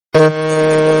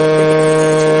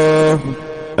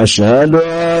أشهد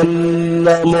أن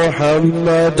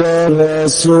محمدا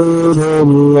رسول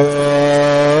الله.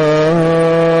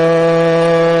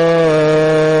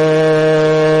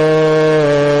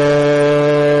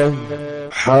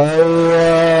 حي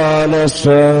على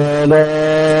الصلاة،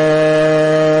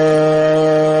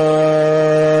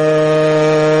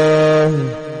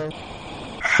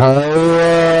 حي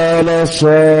على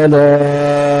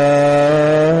الصلاة،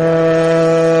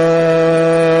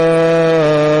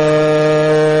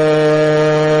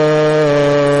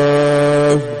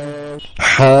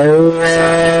 حي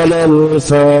على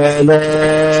الفلاح،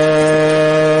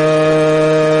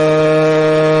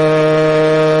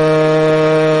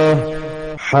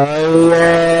 حي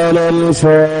على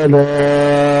الفلاح.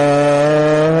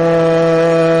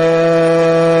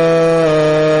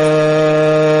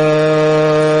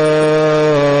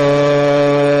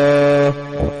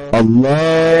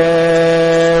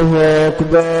 الله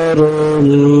أكبر،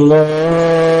 الله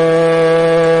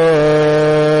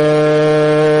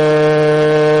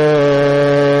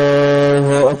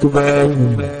أكبر،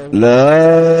 لا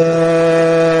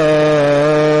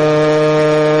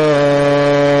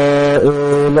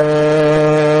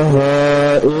إله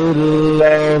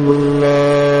إلا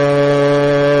الله.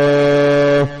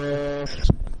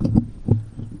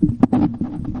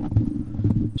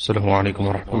 السلام عليكم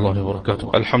ورحمة الله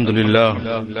وبركاته.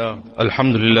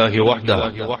 الحمد لله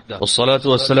وحده، والصلاة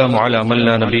والسلام على من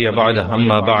لا نبي بعده.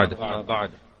 أما بعد،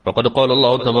 فقد قال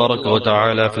الله تبارك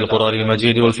وتعالى في القرآن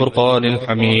المجيد والفرقان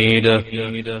الحميد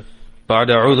بعد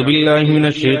أعوذ بالله من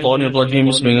الشيطان الرجيم.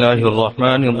 بسم الله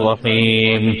الرحمن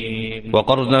الرحيم.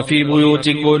 وقرن في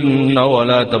بيوتكن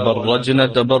ولا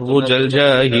تبرجن تبرج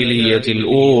الجاهلية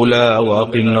الأولى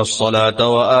وأقمنا الصلاة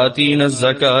وآتينا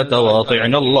الزكاة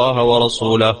وأطعنا الله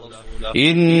ورسوله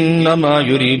إنما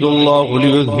يريد الله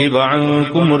ليذهب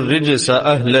عنكم الرجس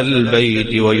أهل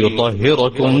البيت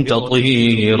ويطهركم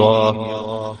تطهيرا.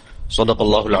 صدق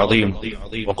الله العظيم.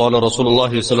 وقال رسول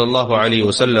الله صلى الله عليه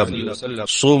وسلم: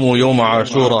 صوموا يوم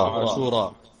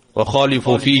عاشوراء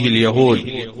وخالفوا فيه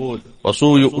اليهود،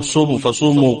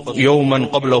 فصوموا يوما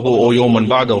قبله أو يوما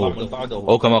بعده،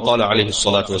 أو كما قال عليه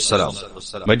الصلاة والسلام.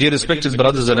 My dear respected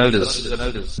brothers and elders,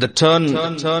 the turn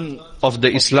of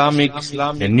the Islamic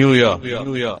New Year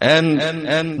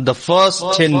and the first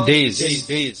 10 days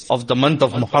of the month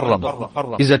of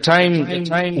Muharram is a time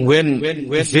when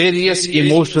various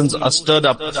emotions are stirred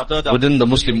up within the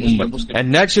Muslim Ummah.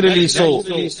 And naturally so,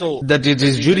 that it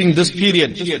is during this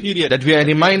period that we are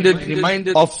reminded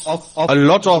of a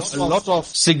lot of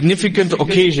significant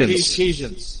occasions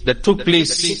that took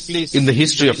place in the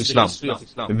history of Islam.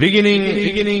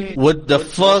 Beginning with the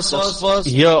first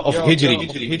year of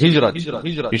Hijrat.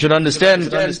 You should understand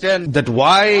that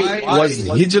why was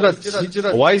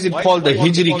Hijrat, why is it called the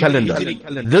Hijri calendar?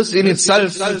 This in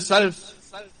itself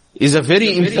is a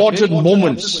very important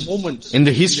moment in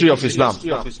the history of Islam.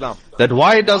 That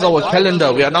why does our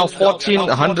calendar, we are now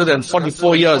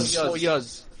 1444 years,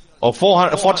 or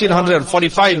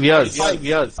 1445 years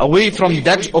away from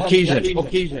that occasion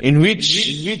in which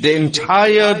the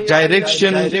entire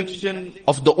direction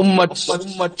of the Ummah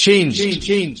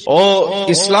changed, or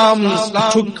Islam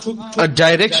took a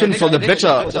direction for the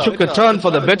better, took a turn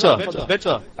for the better.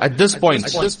 At this point,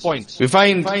 we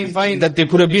find that there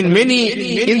could have been many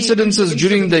incidences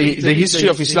during the history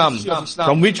of Islam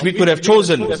from which we could have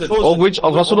chosen, or which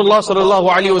Rasulullah sallallahu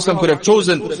alaihi wasallam could have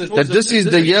chosen, that this is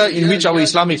the year in which our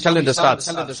Islamic calendar starts.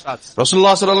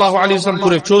 Rasulullah sallallahu alaihi wasallam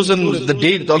could have chosen the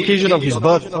date, the occasion of his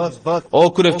birth,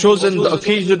 or could have chosen the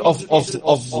occasion of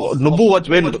Nubuwwat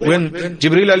when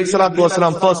Jibreel alayhi salatu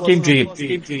wasalam first came to him,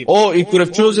 or he could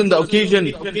have chosen the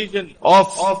occasion of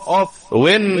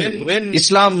when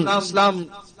Islam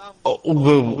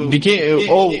became,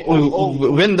 or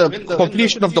when the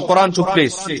completion of the Quran took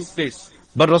place.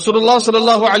 But Rasulullah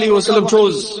sallallahu alaihi wasallam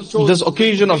chose this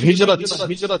occasion of Hijrat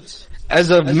as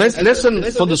a lesson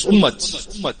for this ummah.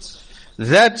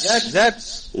 That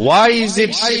why is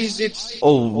it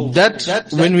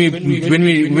that when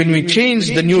we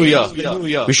change the new year,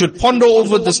 we should ponder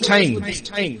over this time.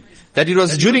 That it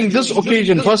was during this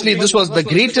occasion, firstly, this was the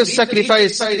greatest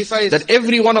sacrifice that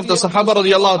every one of the Sahaba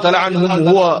radiallahu ta'ala anhum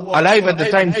who were alive at the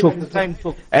time took.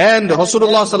 And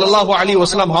Rasulullah sallallahu alaihi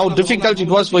wasallam, how difficult it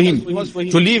was for him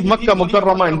to leave Makkah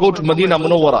Mukarramah and go to Madina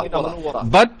Munawwara.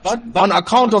 But on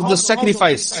account of this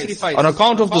sacrifice, on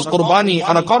account of this qurbani,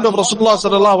 on account of Rasulullah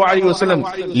sallallahu alaihi wasallam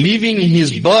leaving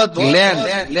his birth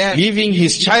land, leaving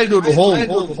his childhood home,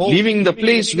 leaving the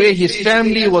place where his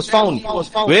family was found,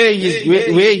 where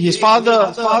his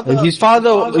father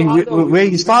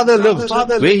lived,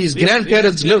 where his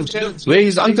grandparents lived, where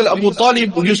his uncle Abu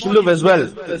Talib used to live as well,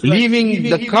 leaving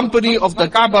the company of the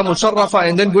Kaaba Musharrafa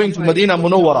and then going to Madina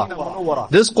Munawwara.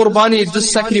 This qurbani,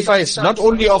 this sacrifice, not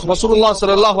only of Rasulullah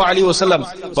sallallahu alaihi wasallam,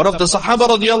 but of the Sahaba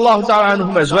radiyallahu ta'ala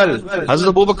anhum as well. Hazrat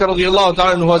Abu Bakr radiyallahu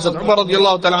ta'ala anhu, Hazrat Umar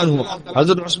radiyallahu ta'ala anhu,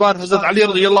 Hazrat Usman, Hazrat Ali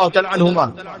radiyallahu ta'ala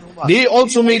anhuma. They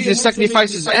also made these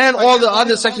sacrifices, and all the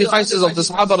other sacrifices of the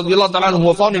Sahaba radiyallahu ta'ala anhu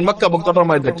were found in Makkah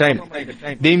Mukarramah at that time.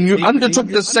 They undertook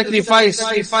the sacrifice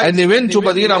and they went to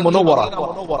Madina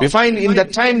Munawwara. We find in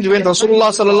that time when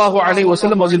Rasulullah sallallahu alaihi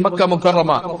wasallam was in Makkah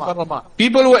Mukarramah,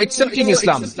 people were accepting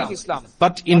Islam,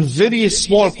 but in very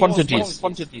small quantities.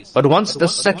 But once the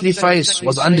sacrifice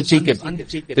was undertaken,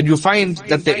 then you find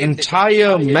that the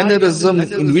entire mannerism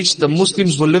in which the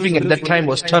Muslims were living at that time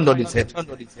was turned on its head.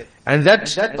 And that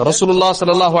Rasulullah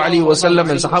sallallahu alaihi wasallam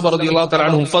and Sahaba radiyallahu ta'ala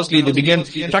anhum, firstly they began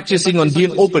practicing on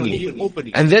deen openly.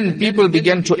 And then people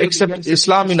began to accept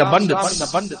Islam in abundance.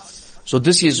 So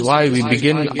this is why we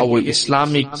begin our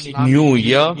Islamic New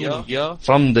Year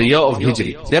from the year of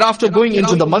Hijri. Thereafter going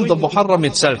into the month of Muharram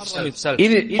itself.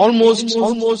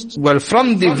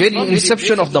 From the very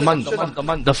inception of the month,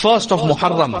 the first of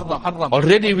Muharram,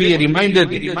 already we are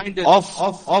reminded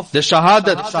of the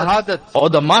Shahadat or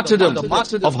the martyrdom of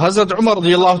Hazrat Umar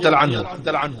radiyallahu ta'ala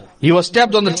anhu. He was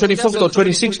stabbed on the 25th or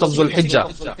 26th of Dhul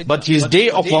Hijjah. But his day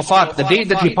of wafat, the day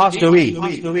that he passed away,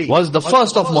 was the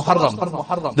first of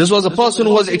Muharram. This was a person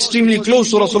who was extremely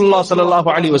close to Rasulullah sallallahu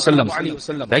alaihi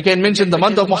wasallam. Like I mentioned, the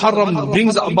month of Muharram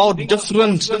brings about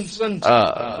different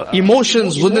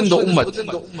emotions within the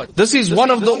ummah. This is one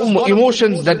of the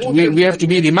emotions that we have to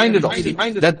be reminded of.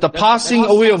 That the passing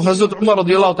away of Hazrat Umar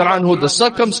radiyallahu ta'ala anhu, the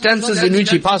circumstances in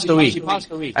which he passed away,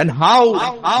 and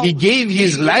how he gave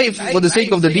his life for the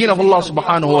sake of the deen of Allah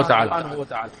subhanahu wa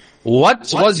ta'ala.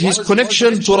 What was his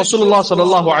connection to Rasulullah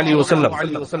sallallahu alaihi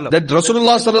wasallam? That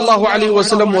Rasulullah sallallahu alaihi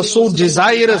wasallam was so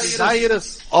desirous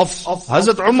of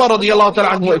Hazrat Umar radiyallahu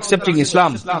ta'ala anhu accepting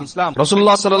Islam.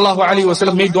 Rasulullah sallallahu alaihi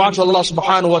wasallam made dua to Allah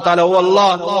subhanahu wa ta'ala, "Oh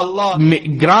Allah,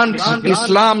 grant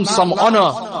Islam some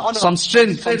honor, some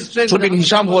strength to bin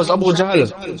Hisham who was Abu Jahl,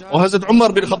 or Hazrat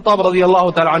Umar bin Khattab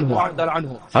radiyallahu ta'ala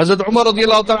anhu." Hazrat Umar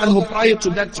radiyallahu ta'ala anhu prior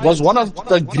to that was one of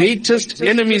the greatest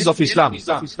enemies of Islam.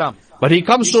 But he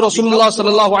comes to Rasulullah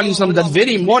sallallahu alaihi wasallam that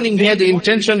very morning. He had the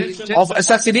intention of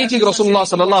assassinating Rasulullah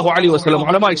sallallahu alaihi wasallam.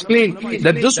 Ulama explained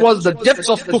that this was the depths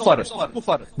of kufr,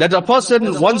 that a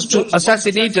person wants to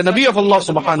assassinate the Nabi of Allah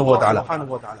subhanahu wa ta'ala.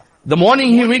 The morning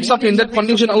he wakes up in that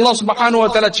condition, Allah subhanahu wa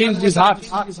ta'ala changed his heart.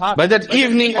 By that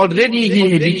evening already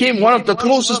he became one of the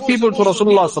closest people to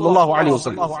Rasulullah sallallahu alaihi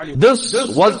wasallam. This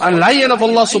was a lion of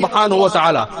Allah subhanahu wa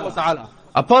ta'ala.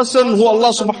 A person who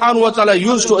Allah subhanahu wa ta'ala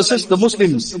used to assist the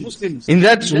Muslims. In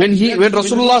that when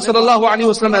Rasulullah sallallahu alaihi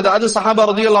wasallam and the other Sahaba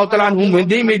radiyallahu ta'ala anhum, when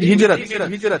they made hijrat,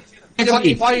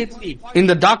 in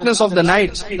the darkness of the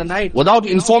night, without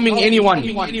informing anyone,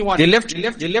 they left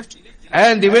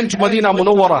and they went to Madina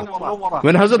Munawwara.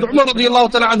 When Hazrat Umar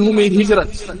radiyallahu ta'ala anhu made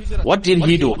hijrat, what did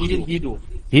he do?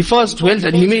 He first went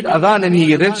and he made adhan and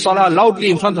he read salah loudly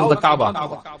in front of the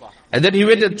Kaaba. And then he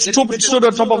went and stood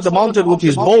on top of the mountain with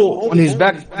his bow on his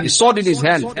back, his sword in his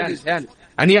hand.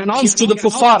 And he announced to the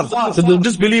kuffar, to the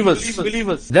disbelievers,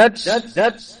 that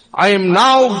I am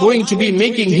now going to be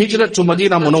making hijrah to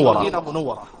Madina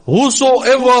Munawwara.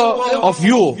 Whosoever of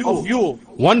you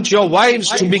want your wives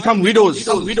to become widows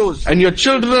and your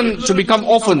children to become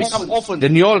orphans,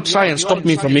 then you all try and stop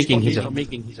me from making hijrah.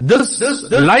 This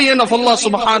lion of Allah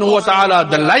subhanahu wa ta'ala,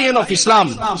 the lion of Islam,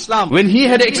 when he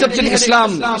had accepted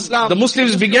Islam, the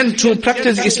Muslims began to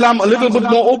practice Islam a little bit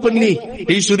more openly.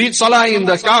 He used to read salah in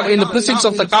the precincts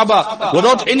of the Kaaba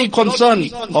without any concern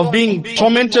of being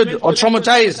tormented or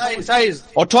traumatized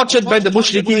or tortured by the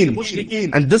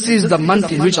mushrikeen. And this is the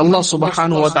month in which Allah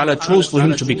subhanahu wa ta'ala chose for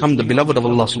him to become the beloved of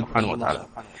Allah subhanahu wa ta'ala.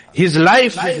 His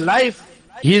life,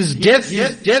 his death,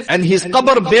 and his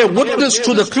qabr bear witness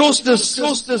to the closeness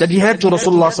that he had to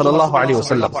Rasulullah sallallahu alaihi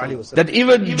wasallam. That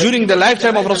even during the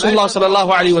lifetime of Rasulullah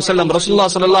sallallahu alaihi wasallam, Rasulullah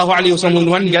sallallahu alaihi wasallam in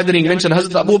one gathering mentioned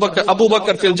Hazrat Abu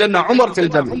Bakr fil Jannah, Umar fil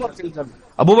Jannah.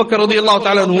 Abu Bakr radiyallahu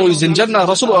ta'ala anhu is in Jannah,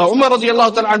 Umar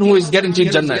radiyallahu ta'ala anhu is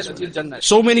guaranteed Jannah.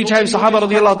 So many times Sahaba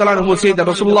radiyallahu ta'ala anhu say that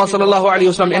Rasulullah sallallahu alaihi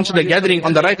wasallam entered the gathering,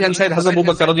 on the right hand side Hazrat Abu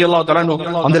Bakr radiyallahu ta'ala anhu,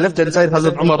 on the left hand side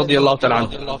Hazrat Umar radiyallahu ta'ala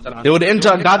anhu. They would enter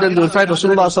a garden, they would find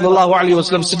Rasulullah sallallahu alaihi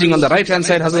wasallam sitting on the right hand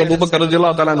side Hazrat Abu Bakr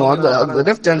radiyallahu ta'ala anhu, on the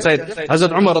left hand side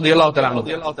Hazrat Umar radiyallahu ta'ala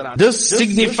anhu. This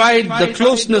signified the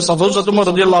closeness of Hazrat Umar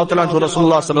radiyallahu ta'ala anhu to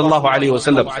Rasulullah sallallahu alaihi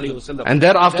wasallam. And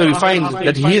thereafter we find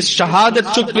that his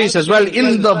shahadat took place as well in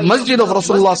in the masjid of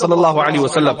Rasulullah sallallahu alaihi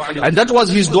wasallam. And that was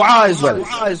his dua as well.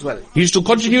 He used to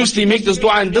continuously make this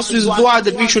dua, and this is the dua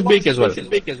that we should make as well.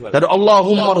 That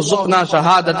Allahumma rzuqna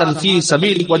shahadatan fi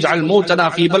sabilik waj'al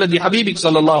mawtana fi baladi habibik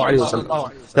sallallahu alaihi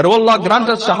wasallam. That Allah grant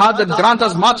us shahadat, grant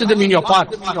us martyrdom in your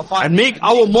path, and make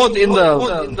our maut in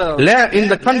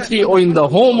the country or in the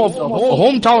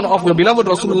hometown of your beloved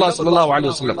Rasulullah sallallahu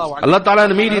alaihi wasallam. Allah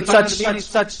Ta'ala made it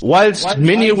such, whilst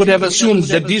many would have assumed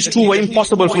that these two were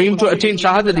impossible for him to attain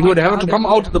shahadat, he would have to come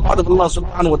out of the path of Allah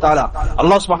subhanahu wa ta'ala.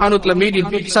 Allah subhanahu wa ta'ala made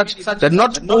it such that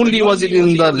not only was it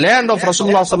in the land of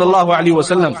Rasulullah sallallahu alaihi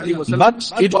wasallam,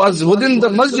 but it was within the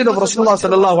masjid of Rasulullah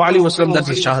sallallahu alaihi wasallam that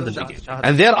his shahadat began.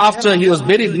 And thereafter he was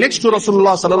buried next to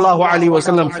Rasulullah sallallahu alaihi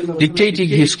wasallam, dictating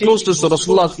his closeness to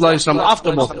Rasulullah sallallahu alaihi wasallam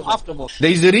after most.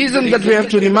 There is a reason that we have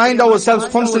to remind ourselves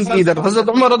constantly that Hazrat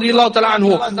Umar radiallahu ta'ala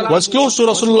anhu was close to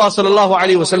Rasulullah sallallahu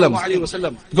alaihi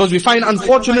wasallam. Because we find,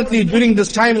 unfortunately, during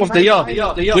this time of the year,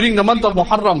 during the month of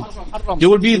Muharram, there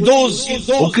will be those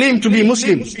who claim to be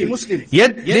Muslims,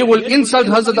 yet they will insult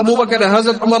Hazrat Abu Bakr and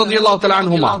Hazrat Umar radiallahu ta'ala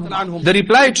anhuma. The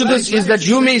reply to this is that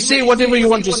you may say whatever you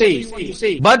want to say,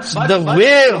 but the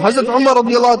way Hazrat Umar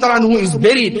radiallahu ta'ala anhu is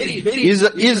buried is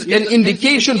an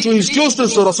indication to his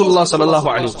closeness to Rasulullah sallallahu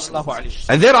alaihi wasallam.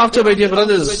 And thereafter, my dear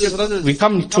brothers, we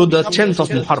come to the 10th of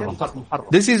Muharram.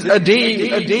 This is a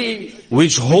day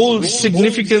which holds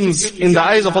significance in the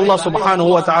eyes of Allah subhanahu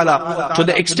wa ta'ala, to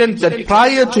the extent that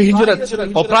prior to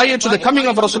Hijrat, or prior to the coming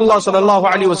of Rasulullah sallallahu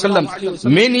alaihi wasallam,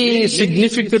 many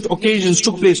significant occasions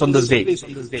took place on this day.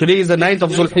 Today is the 9th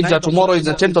of Zulhijjah, tomorrow is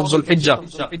the 10th of Zulhijjah,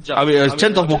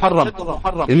 10th of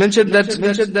Muharram. He mentioned that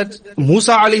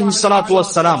Musa alayhi salatu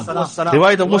was salam,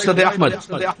 riwayat of Musnad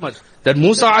Ahmad, that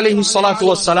Musa alayhi salatu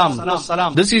was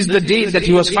salam, this is the day that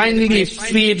he was finally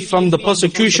freed from the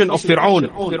persecution of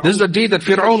Fir'aun. This is the day that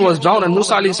Fir'aun was down and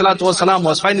Musa alayhi salatu was salam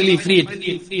was finally freed.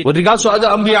 With regards to other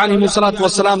Anbiya alayhi salatu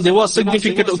was salam, there were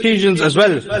significant occasions as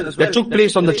well that took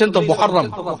place on the 10th of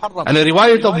Muharram. And a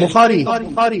riwayat of Bukhari,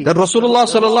 that Rasulullah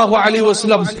sallallahu alayhi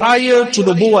wasallam, prior to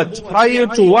the Nubuwwat, prior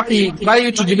to Wahi,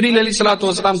 prior to Jibreel alayhi salatu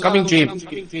wasalam coming to him,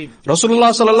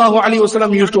 Rasulullah sallallahu alayhi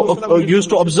wasallam used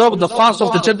to observe the fast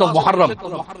of the 10th of Muharram,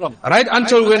 right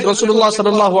until when Rasulullah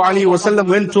sallallahu alayhi wasallam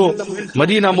went to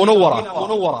Madina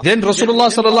Munawwara. Then Rasulullah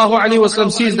sallallahu alayhi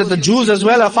wasallam sees that the Jews as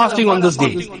well are fasting on this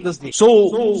day.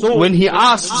 So when he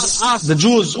asks the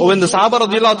Jews, or when the Sahaba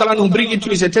radiallahu ta'ala who bring it to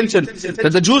his attention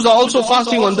that the Jews are also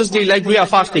fasting on this day like we are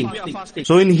fasting,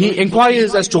 so when he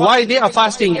inquires as to why they are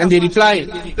fasting, and they reply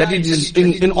that it is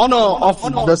in honor of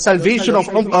the salvation of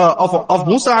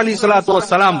Musa alayhi salatu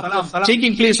wassalam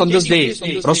taking place on this day,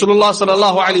 Rasulullah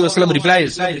sallallahu alayhi wasallam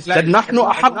replies that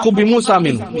nahnu ahaqqu bi Musa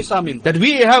min, that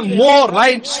we have more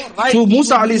rights to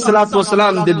Musa alayhi salatu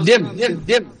wassalam than them.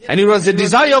 And it was the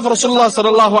desire of Rasulullah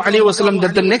sallallahu alayhi wasallam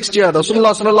that the next year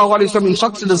Rasulullah sallallahu alayhi wasallam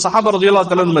instructed the Sahaba radiallahu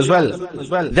ta'ala as well,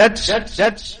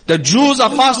 that the Jews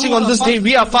are fasting on this day,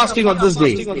 we are fasting on this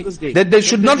day, that there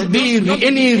should not be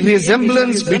any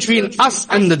resemblance between us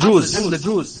and the Jews,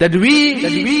 that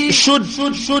we should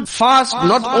fast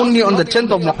not only on the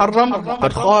 10th of Muharram,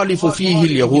 but khalifu fihi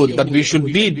al-yahud, that we should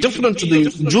be different to the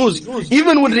Jews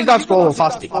even with regards to our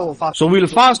fasting. So we'll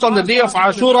fast on the day of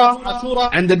Ashura,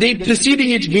 and the day preceding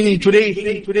it, meaning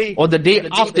today, or the day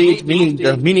after it,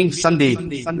 meaning Sunday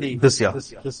this year,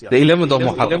 the 11th of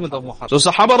Muharram. So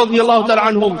Sahaba radiallahu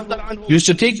ta'ala anhum used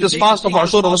to take this fast of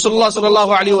Ashura. Rasulullah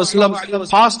sallallahu alayhi wasallam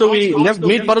passed away,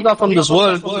 made parda from this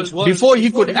world, before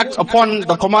he could act upon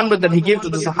the commandment that he gave to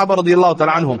the Sahaba radiallahu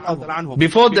ta'ala anhum.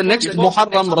 Before the next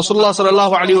Muharram, Rasulullah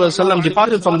sallallahu alayhi wasallam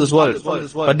departed from this world.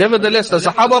 But nevertheless, the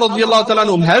Sahaba radiallahu ta'ala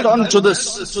anhum held on to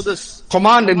this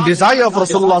command and desire of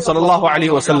Rasulullah sallallahu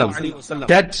alayhi wasallam,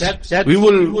 that we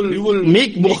will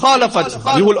make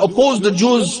mukhalafat, we will oppose the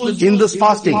Jews in this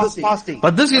fasting.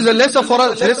 But this is a lesson for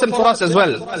us as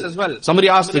well. Somebody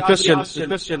asked the question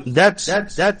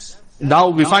that now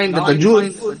we find that the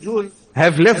Jews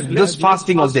have left this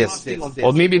fasting of theirs,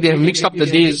 or maybe they have mixed up the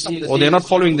days, or they are not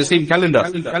following the same calendar,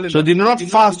 so they do not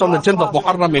fast on the 10th of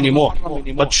Muharram anymore.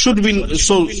 But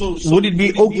would it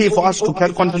be okay for us to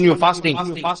continue fasting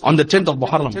on the 10th of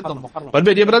Muharram? But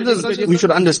my dear brothers, we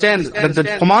should understand that the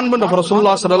commandment of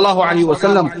Rasulullah sallallahu alaihi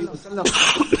wasallam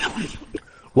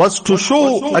was to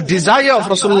show a desire of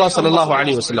Rasulullah sallallahu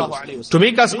alaihi wasallam, to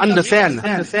make us understand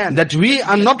that we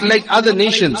are not like other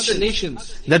nations,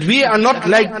 that we are not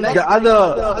like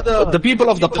the people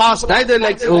of the past, neither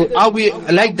like are we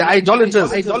like the idolaters,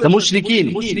 the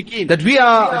mushrikeen, that we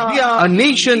are a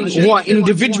nation who are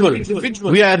individual,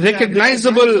 we are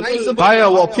recognizable by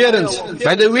our appearance,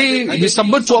 by the way we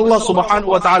submit to Allah subhanahu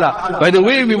wa ta'ala, by the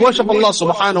way we worship Allah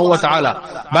subhanahu wa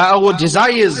ta'ala, by our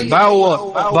desires, by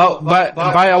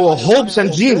our hopes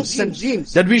and dreams,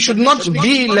 that we should not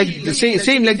be like the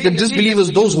same like the disbelievers,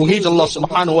 those who hate Allah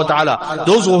subhanahu wa ta'ala,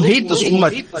 those who hate this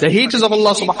ummah, the haters of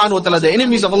Allah subhanahu wa ta'ala, the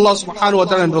enemies of Allah subhanahu wa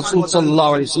ta'ala and Rasul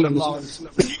sallallahu alayhi wa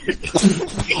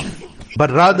sallam. But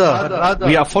rather,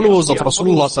 we are followers of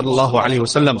Rasulullah sallallahu alayhi wa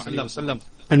sallam,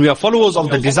 and we are followers of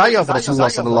the desire of Rasulullah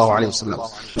sallallahu alayhi wa sallam.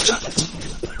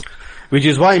 Which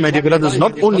is why, my dear brothers,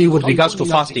 not only with regards to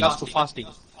fasting,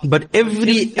 but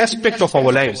every aspect of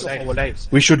our lives,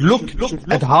 we should look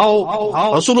at how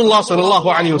Rasulullah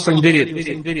sallallahu alayhi wa sallam did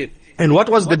it. And what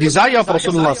was the desire of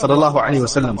Rasulullah sallallahu alaihi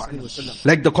wasallam?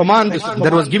 Like the command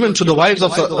that was given to the wives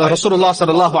of Rasulullah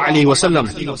sallallahu alaihi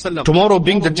wasallam. Tomorrow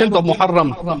being the 10th of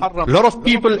Muharram, a lot of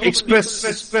people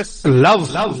express love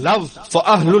for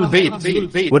Ahlul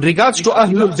Bayt. With regards to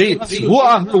Ahlul Bayt, who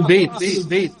are Ahlul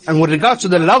Bayt? And with regards to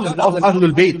the love of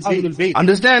Ahlul Bayt,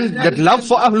 understand that love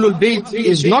for Ahlul Bayt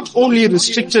is not only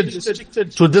restricted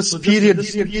to this period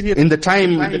in the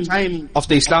time of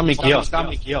the Islamic year.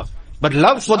 But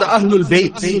love for the Ahlul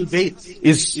Bayt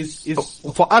is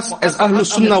for us as Ahlul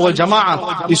Sunnah wal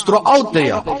Jama'ah is throughout the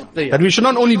year. That we should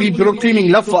not only be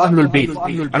proclaiming love for Ahlul Bayt,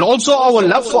 and also our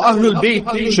love for Ahlul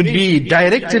Bayt should be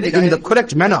directed in the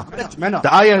correct manner.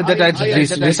 The ayah that I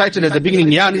recited at the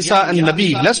beginning, Ya Nisa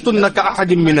an-Nabi, lastunna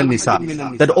ka'ahadim min an-Nisa.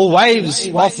 That, O wives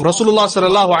of Rasulullah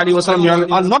sallallahu alaihi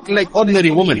wasallam, are not like ordinary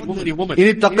women. In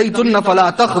ittaqaytunna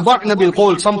fala takhda'na bil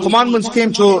qawl. Some commandments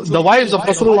came to the wives of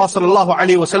Rasulullah sallallahu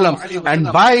alaihi wasallam,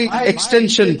 and by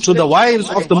extension to the wives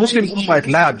of the Muslim Ummah at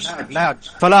large.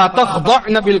 فَلَا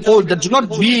تَخْضَعْنَ بِالْقَوْلِ. That do not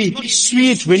be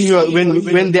sweet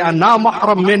when they are now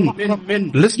mahram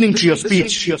men listening to your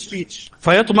speech.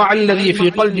 فَيَطْمَعَ الَّذِي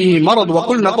فِي قَلْبِهِ مَرَضْ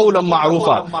وَقُلْنَ قَوْلًا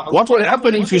مَعْرُوفًا. What will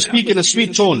happen if you speak in a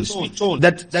sweet tone?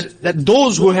 That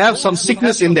those who have some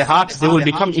sickness in their hearts, they will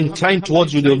become inclined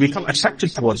towards you, they will become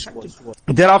attracted towards you.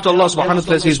 Thereafter Allah subhanahu wa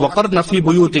ta'ala says, وَقَرْنَ فِي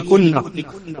بُيُوتِكُنَّ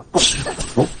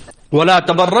وَلَا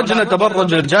تَبَرَّجْنَ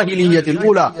تَبَرَّجَ الْجَاهِلِيَّةِ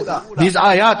الْأُولَى. These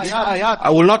ayat, I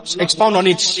will not expound on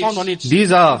it.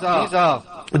 These are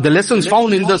the lessons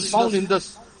found in this.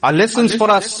 Are lessons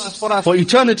for us, for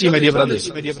eternity, my dear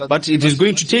brothers. But it is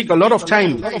going to take a lot of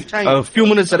time. A few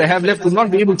minutes that I have left will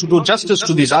not be able to do justice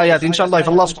to these ayat. Inshallah, if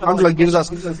Allah subhanahu wa ta'ala gives us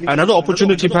another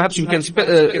opportunity, perhaps we can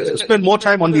spend more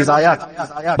time on these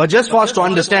ayat. But just for us to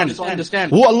understand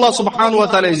who Allah subhanahu wa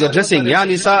ta'ala is addressing. Ya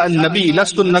Nisa an-Nabi,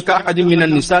 lastunna ka'ahadim min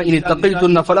an-Nisa, in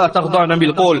ittaqaytunna fala takhda'na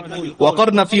bil qawl, wa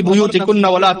qarna fi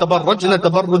buyutikunna wa la tabarrajna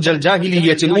tabarruj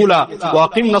al-jahiliyyati al-ula, wa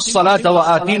aqimna as-salata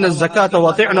wa atina az-zakata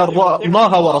wa ati'na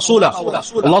Allah Rasulah.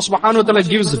 Allah subhanahu wa ta'ala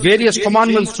gives various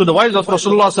commandments to the wives of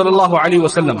Rasulullah sallallahu alaihi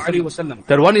wasallam.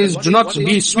 That one is, do not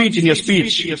be sweet in your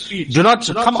speech. Do not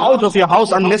come out of your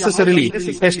house unnecessarily.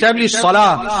 Establish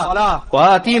salah.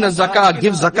 Wa atina zakah,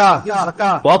 give zakah.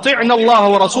 Wa ati'na Allah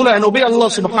wa Rasulah, and obey Allah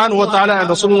subhanahu wa ta'ala and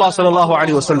Rasulullah sallallahu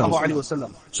alaihi wasallam.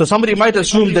 So somebody might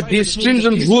assume that these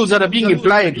stringent rules that are being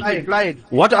applied,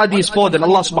 what are these for? Then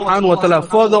Allah subhanahu wa ta'ala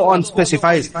further on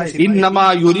specifies,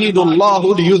 إِنَّمَا يُرِيدُ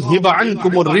اللَّهُ لِيُذْهِبَ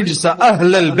عَنْكُمُ الرِّجْسَ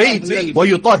أَهْلَ الْبَيْتِ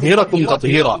وَيُطَهِّرَكُمْ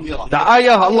تَطْهِيرًا. The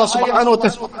ayah, Allah subhanahu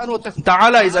wa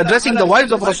ta'ala is addressing the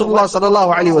wives of Rasulullah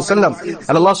sallallahu alayhi wa sallam.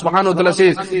 And Allah subhanahu wa ta'ala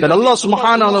says that Allah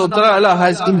subhanahu wa ta'ala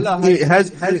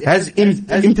has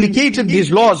implicated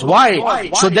these laws.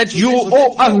 Why? So that you,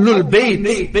 O Ahlul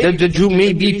Bayt, that you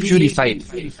may be purified.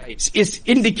 It's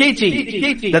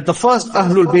indicating that the first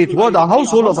Ahlul Bayt were the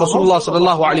household of Rasulullah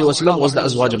sallallahu alayhi wa sallam, was the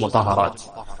Azwaj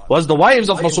al-Mutahharat, was the wives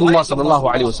of Rasulullah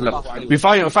sallallahu alaihi wasallam. We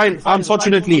find,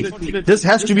 unfortunately, this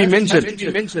has to be mentioned,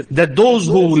 that those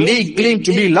who lay claim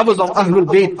to be lovers of Ahlul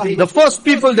Bayt, the first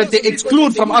people that they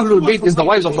exclude from Ahlul Bayt is the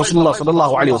wives of Rasulullah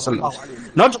sallallahu alaihi wasallam.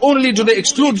 Not only do they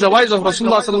exclude the wives of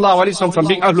Rasulullah sallallahu alaihi wasallam from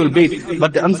being Ahlul Bayt,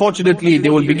 but unfortunately they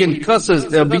will begin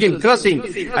cursing,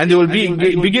 and they will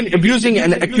begin abusing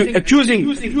and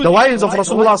accusing the wives of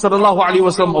Rasulullah sallallahu alaihi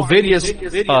wasallam of various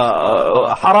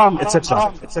haram,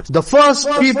 etc. The first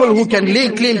people people who can lay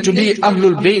claim to be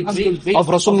Ahlul Bayt of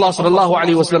Rasulullah sallallahu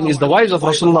alaihi wasallam is the wives of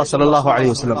Rasulullah sallallahu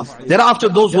alaihi wasallam. Thereafter,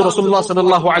 those who Rasulullah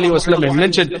sallallahu alaihi wasallam have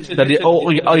mentioned that,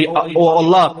 oh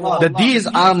Allah, that these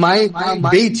are my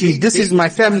bayti, this is my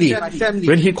family.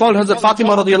 When he called Hazrat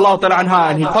Fatima radiallahu ta'ala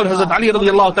anha, and he called Hazrat Ali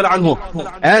radiallahu ta'ala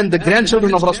anhu, and the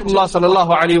grandchildren of Rasulullah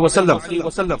sallallahu alaihi wasallam,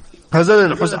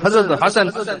 Hazrat Hassan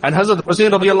and Hazrat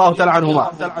Hussein radiallahu ta'ala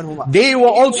anhuma, they were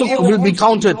also will be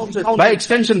counted by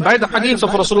extension by the hadiths of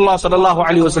Rasulullah sallallahu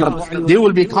alaihi wasallam. They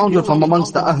will be counted from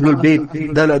amongst the Ahlul Bayt,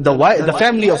 the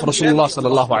family of Rasulullah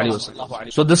sallallahu alaihi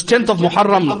wasallam. So this 10th of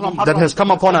Muharram that has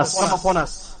come upon us,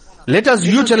 let us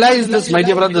utilize this, my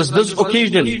dear brothers, this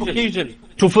occasion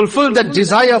to fulfill that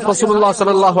desire of Rasulullah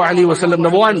sallallahu alaihi wasallam.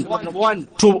 Number one,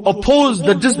 to oppose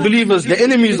the disbelievers, the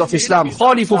enemies of Islam.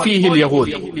 خَالِفُ فِيهِ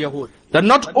الْيَهُودِ. That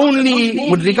not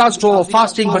only with regards to our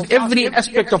fasting, but every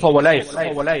aspect of our life.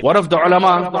 One of the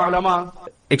ulama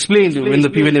explained when the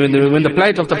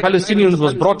plight of the Palestinians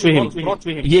was brought to him,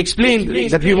 he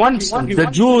explained that we want the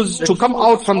Jews to come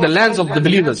out from the lands of the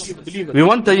believers. We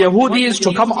want the Yahudis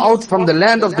to come out from the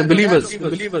land of the believers.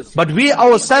 But we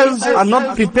ourselves are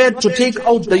not prepared to take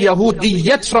out the Yahudi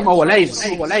yet from our lives.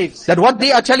 That what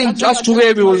they are telling us to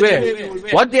wear, we will wear.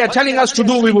 What they are telling us to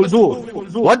do, we will do.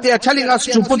 What they are telling us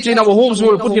to put in our homes, we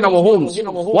will put in our homes.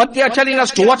 What they are telling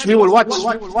us to watch, we will watch.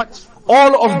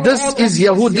 All of this is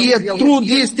Yahudiyyah. Through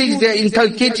these things, they are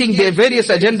inculcating their various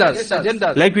agendas.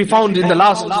 Like we found in the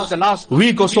last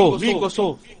week or so.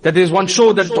 That there is one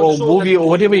show that, or movie or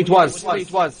whatever it was.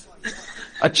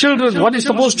 Children, what is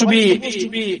supposed to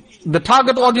be, the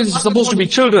target audience is supposed to be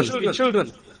children.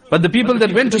 But the people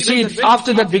that went to see it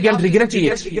after that began regretting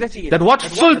it. That what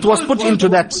filth was put into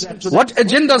that. What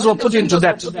agendas were put into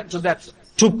that.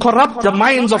 To corrupt the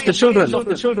minds of the children.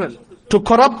 To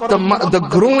corrupt the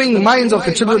growing minds of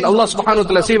the children. Allah subhanahu wa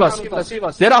ta'ala save us.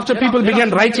 Thereafter people began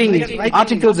writing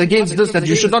articles against this, that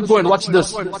you should not go and watch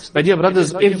this. My dear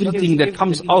brothers, everything that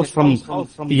comes out from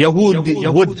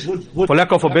Yahud, for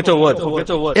lack of a better word,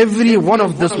 every one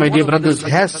of this, my dear brothers,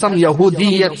 has some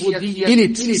Yahudiyyat in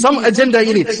it, some agenda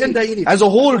in it. As a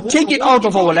whole, take it out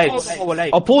of our lives.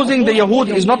 Opposing the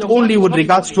Yahud is not only with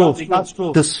regards to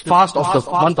this fast of the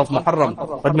month of Muharram,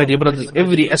 but my dear brothers,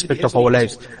 every aspect of our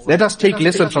lives. Let us take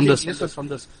lesson from this.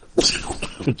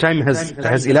 Time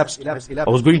has elapsed. I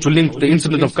was going to link the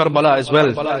incident of Karbala as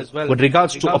well with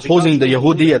regards to opposing the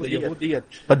Yahudiyyat.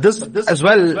 But this as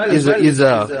well is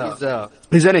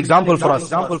an example for us.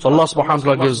 So Allah subhanahu wa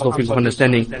ta'ala gives us the tawfiq of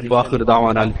understanding. Wa akhir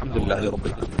da'wana alhamdulillahi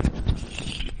rabbil alamin.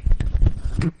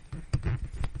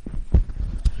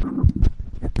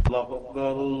 Allahu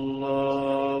Akbar,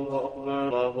 Allahu Akbar,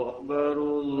 Allahu Akbar,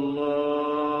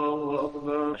 Allahu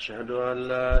Akbar. Ashhadu an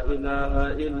la ilaha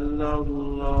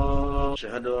illallah.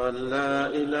 Ashhadu an la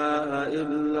ilaha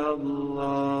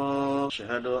illallah.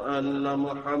 Ashhadu anna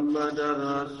Muhammadar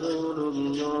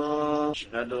Rasulullah.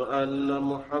 Ashhadu anna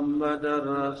Muhammadar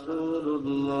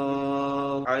Rasulullah.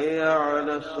 Hayya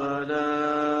 'ala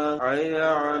as-salah, hayya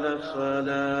 'ala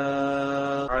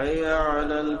as-salah, hayya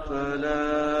 'ala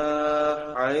al-falah,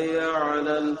 hayya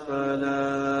 'ala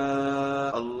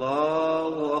al-falah.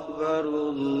 Allahu Akbar,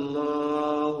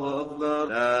 Allahu Akbar.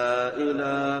 La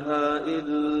ilaha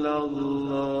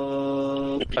illallah.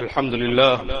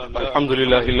 Alhamdulillah,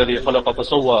 alhamdulillah alladhi khalaqa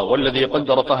fasawwa walladhi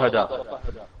qaddara fahada.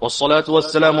 والصلاة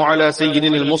والسلام على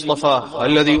سيدنا المصطفى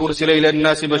الذي أرسل إلى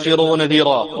الناس بشيرا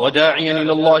ونذيرا وداعيا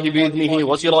إلى الله بإذنه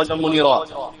وسراجا منيرا.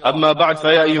 أما بعد،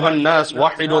 فيا أيها الناس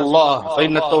وحدوا الله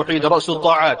فإن التوحيد رأس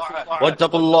الطاعات،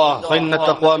 واتقوا الله فإن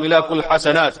التقوى ملاك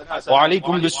الحسنات،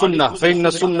 وعليكم بالسنة فإن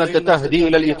السنة تهدي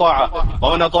إلى الإطاعة،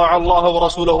 ومن أطاع الله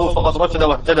ورسوله فقد رشد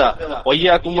واهتدى.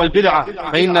 وإياكم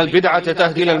والبدعة فإن البدعة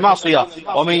تهدي إلى المعصية،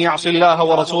 ومن يعص الله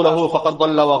ورسوله فقد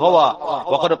ضل وغوى.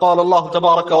 وقد قال الله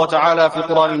تبارك وتعالى في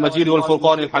القرآن المجيد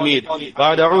والفرقان الحميد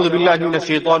بعد أعوذ بالله من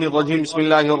الشيطان الرجيم بسم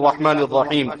الله الرحمن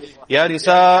الرحيم. يا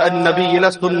نساء النبي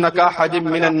لستن كأحد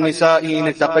من النساء إن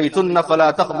اتقيتن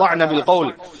فلا تخضعن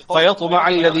بالقول فيطمع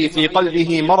الذي في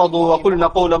قلبه مرض وقلن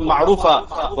قولا معروفا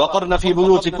وقرن في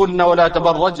بيوتكن ولا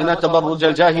تبرجن تبرج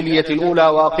الجاهلية الأولى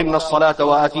وأقمن الصلاة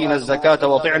وآتينا الزكاة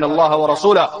وأطعن الله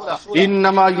ورسوله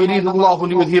إنما يريد الله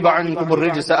ليذهب عنكم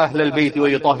الرجس أهل البيت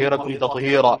ويطهركم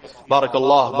تطهيرا. بارك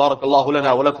الله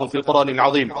لنا ولكم في القرآن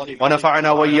العظيم،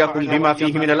 ونفعنا وإياكم بما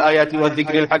فيه من الآيات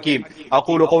والذكر الحكيم.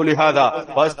 أقول قولي هذا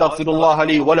وأستغفر الله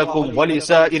لي ولكم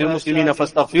ولسائر المسلمين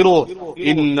فاستغفروه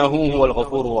إنه هو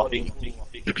الغفور الرحيم.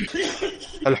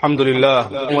 الحمد لله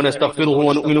ونستغفره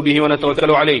ونؤمن به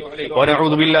ونتوكل عليه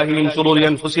ونعوذ بالله من شرور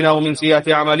أنفسنا ومن سيئات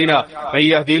أعمالنا. من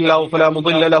يهدي الله فلا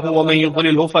مضل له ومن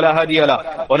يضلله فلا هادي له.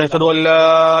 ونشهد أن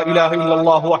لا إله إلا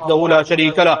الله وحده لا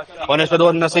شريك له. ونشهد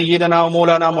أن سيدنا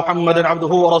ومولانا محمدا عبده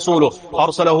ورسوله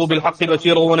أرسله بالحق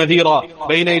بشيرا ونذيرا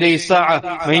بين يدي الساعة.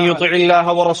 من يطع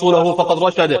الله ورسوله فقد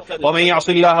رشد ومن يعص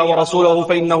الله ورسوله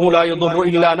فإنه لا يضر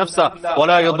إلا نفسه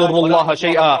ولا يضر الله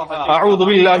شيئا. أعوذ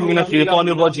بالله من الشيطان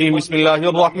الرجيم. بسم الله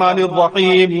الرحمن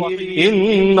الرحيم.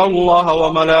 إن الله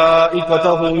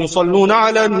وملائكته يصلون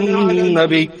على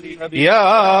النبي يا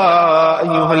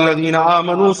أيها الذين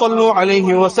آمنوا صلوا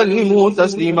عليه وسلموا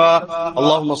تسليما.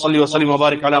 اللهم صل وسلم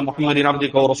وبارك على محمد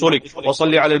عبدك ورسولك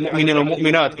وصل على المؤمنين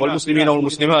والمؤمنات والمسلمين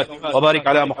والمسلمات وبارك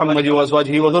على محمد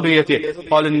وأزواجه وذريته.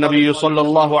 قال النبي صلى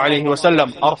الله عليه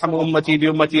وسلم أرحم أمتي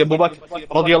بأمتي أبو بكر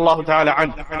رضي الله تعالى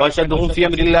عنه وأشدهم في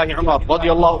أمر الله عمر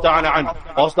رضي الله تعالى عنه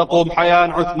وأصدقهم حياء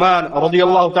عثمان رضي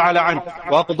الله تعالى عنه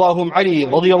وأقضاهم علي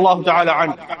رضي الله تعالى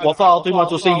عنه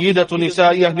وفاطمة سيدة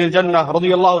نساء أهل الجنة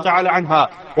رضي الله تعالى عنها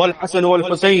والحسن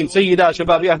والحسين سيدا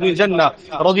شباب أهل الجنة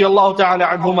رضي الله تعالى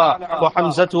عنهما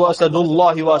وحمزة أسد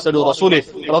الله وأسد رسوله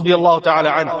رضي الله تعالى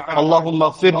عنه. اللهم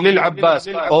اغفر للعباس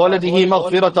وولده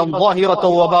مغفرة ظاهرة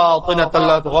وباطنة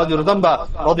لا تغادر ذنبا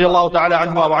رضي الله تعالى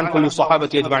عنهما وعن كل الصحابة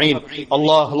أجمعين.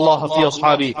 الله في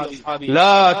أصحابي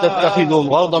لا تتخذهم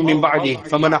غرضا من بعدي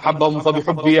فمن أحبهم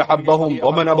فبحبي أحبهم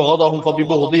ومن أبغضهم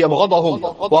فببغضي أبغضهم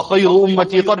وخير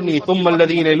أمتي قرني ثم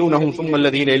الذين يلونهم ثم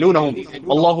الذين يلونهم.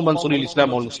 اللهم انصر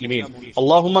الإسلام والمسلمين.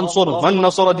 اللهم انصر من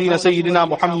نصر دين سيدنا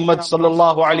محمد صلى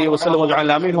الله عليه وسلم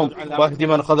واجعلنا منهم واهد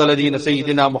من خذل دين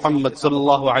سيدنا محمد صلى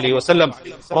الله عليه وسلم.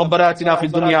 ربنا آتنا في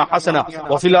الدنيا حسنة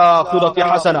وفي الآخرة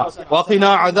حسنة وقنا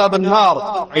عذاب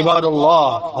النار. عباد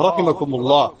الله رحمكم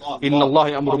الله إن الله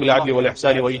يأمر بالعدل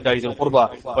والإحسان وإيتاء ذي القربى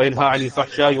وينهى عن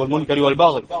الفحشاء والمنكر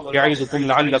والبغي يعظكم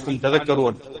لعلكم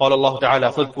تذكرون. قال الله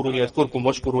تعالى فاذكروني أذكركم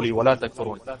واشكروا لي ولا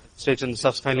تكفرون. Stay and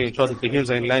steps kindly ensure that the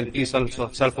hills are in line. Please cell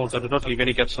phones that do not leave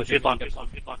any gaps for shaitan.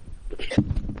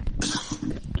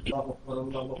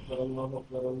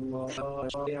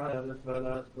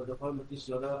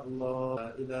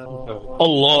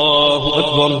 الله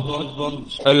أكبر.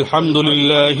 الحمد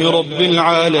لله رب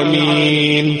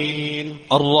العالمين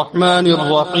الرحمن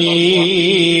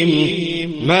الرحيم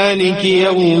مالك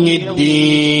يوم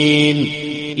الدين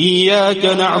إياك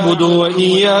نعبد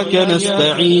وإياك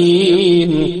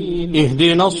نستعين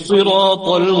اهدنا الصراط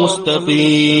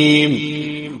المستقيم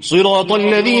صراط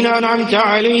الذين أنعمت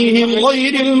عليهم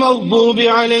غير المغضوب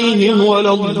عليهم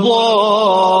ولا الضالين.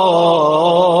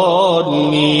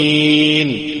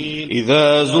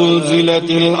 إذا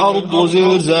زلزلت الأرض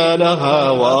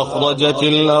زلزالها وأخرجت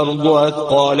الأرض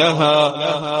أثقالها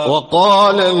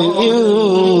وقال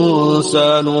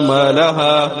الإنسان ما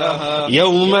لها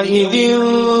يومئذ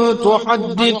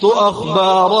تحدث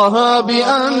أخبارها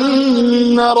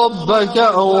بأن ربك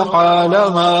أوحى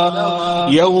لها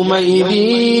يومئذ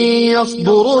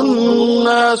يصدر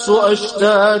الناس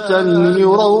أشتاتا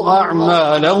ليروا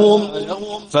أعمالهم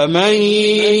فمن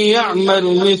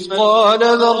يعمل مثقال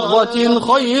ذرة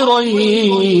خيرا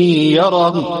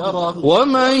يره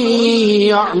ومن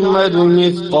يعمل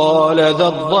مثقال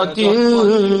ذرة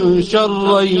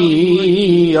شرا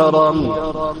يره.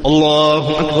 الله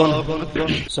أكبر.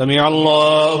 سمع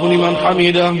الله لمن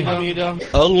حمده.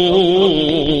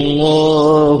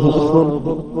 الله أكبر.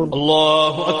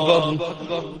 الله أكبر.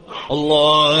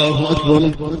 الله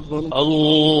أكبر.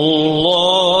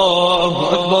 الله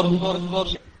أكبر.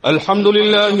 الحمد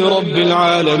لله رب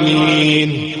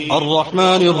العالمين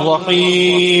الرحمن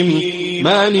الرحيم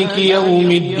مالك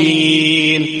يوم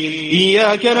الدين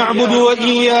إياك نعبد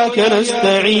وإياك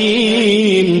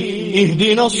نستعين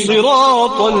اهدنا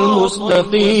الصراط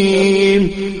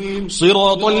المستقيم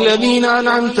صراط الذين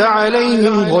أنعمت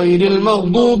عليهم غير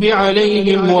المغضوب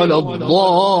عليهم ولا الضالين.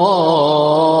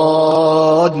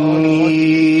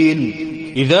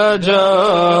 إذا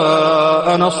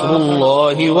جاء نصر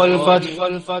الله والفتح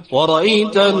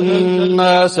ورأيت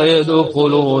الناس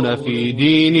يدخلون في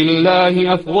دين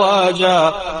الله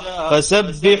أفواجا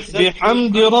فسبح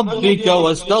بحمد ربك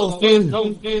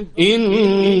واستغفره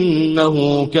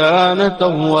إنه كان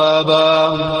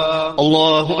توابا.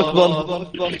 الله أكبر.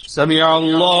 سمع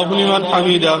الله لمن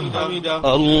حمده.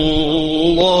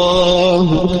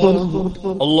 الله أكبر.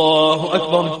 الله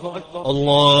أكبر.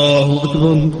 الله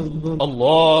أكبر.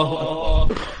 الله.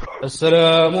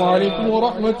 السلام عليكم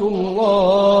ورحمة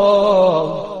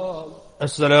الله.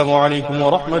 السلام عليكم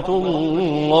ورحمة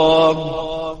الله.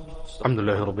 الحمد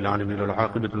لله رب العالمين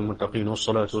والعاقبة للمتقين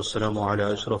والصلاة والسلام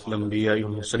على أشرف الأنبياء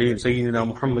والمرسلين سيدنا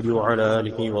محمد وعلى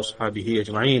آله وأصحابه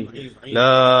أجمعين.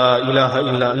 لا إله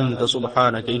إلا أنت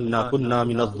سبحانك إنا كنا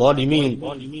من الظالمين.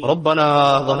 ربنا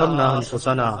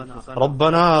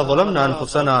ظلمنا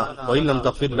أنفسنا وإن لم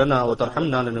تغفر لنا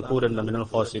وترحمنا لنكونن من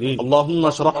الخاسرين. اللهم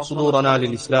اشرح صدورنا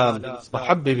للإسلام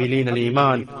وحبب إلينا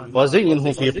الإيمان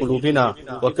وزينه في قلوبنا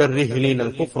وكره إلينا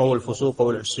الكفر والفسوق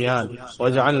والعصيان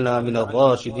واجعلنا من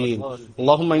الراشدين.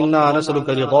 اللهم إنا نسألك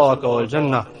رضاك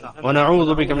والجنة ونعوذ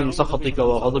بك من سخطك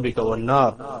وغضبك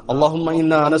والنار. اللهم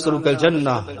إنا نسألك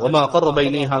الجنة وما قرب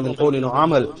إليها من قول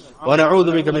وعمل ونعوذ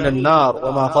بك من النار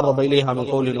وما قرب إليها من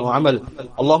قول وعمل.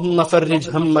 اللهم فرج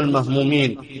هم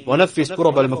المهمومين ونفس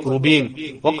كرب المكروبين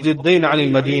واقض الدين عن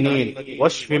المدينين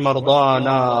واشف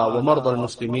مرضانا ومرضى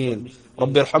المسلمين.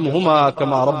 رب ارحمهما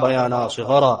كما ربيانا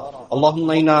صغارا.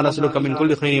 اللهم إنا نسألك من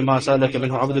كل خير ما سألك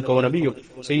منه عبدك ونبيك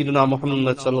سيدنا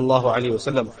محمد صلى الله عليه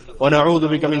وسلم ونعوذ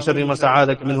بك من شر ما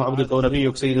استعاذك منه عبدك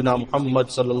ونبيك سيدنا محمد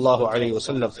صلى الله عليه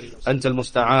وسلم. أنت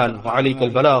المستعان وعليك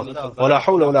البلاغ ولا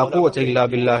حول ولا قوة إلا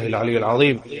بالله العلي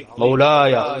العظيم.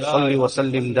 مولاي صل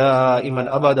وسلم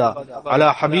دائما أبدا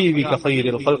على حبيبك خير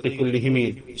الخلق كلهم.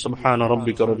 سبحان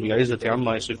ربك رب العزة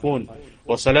عما يصفون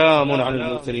وسلام على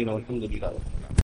المرسلين والحمد لله.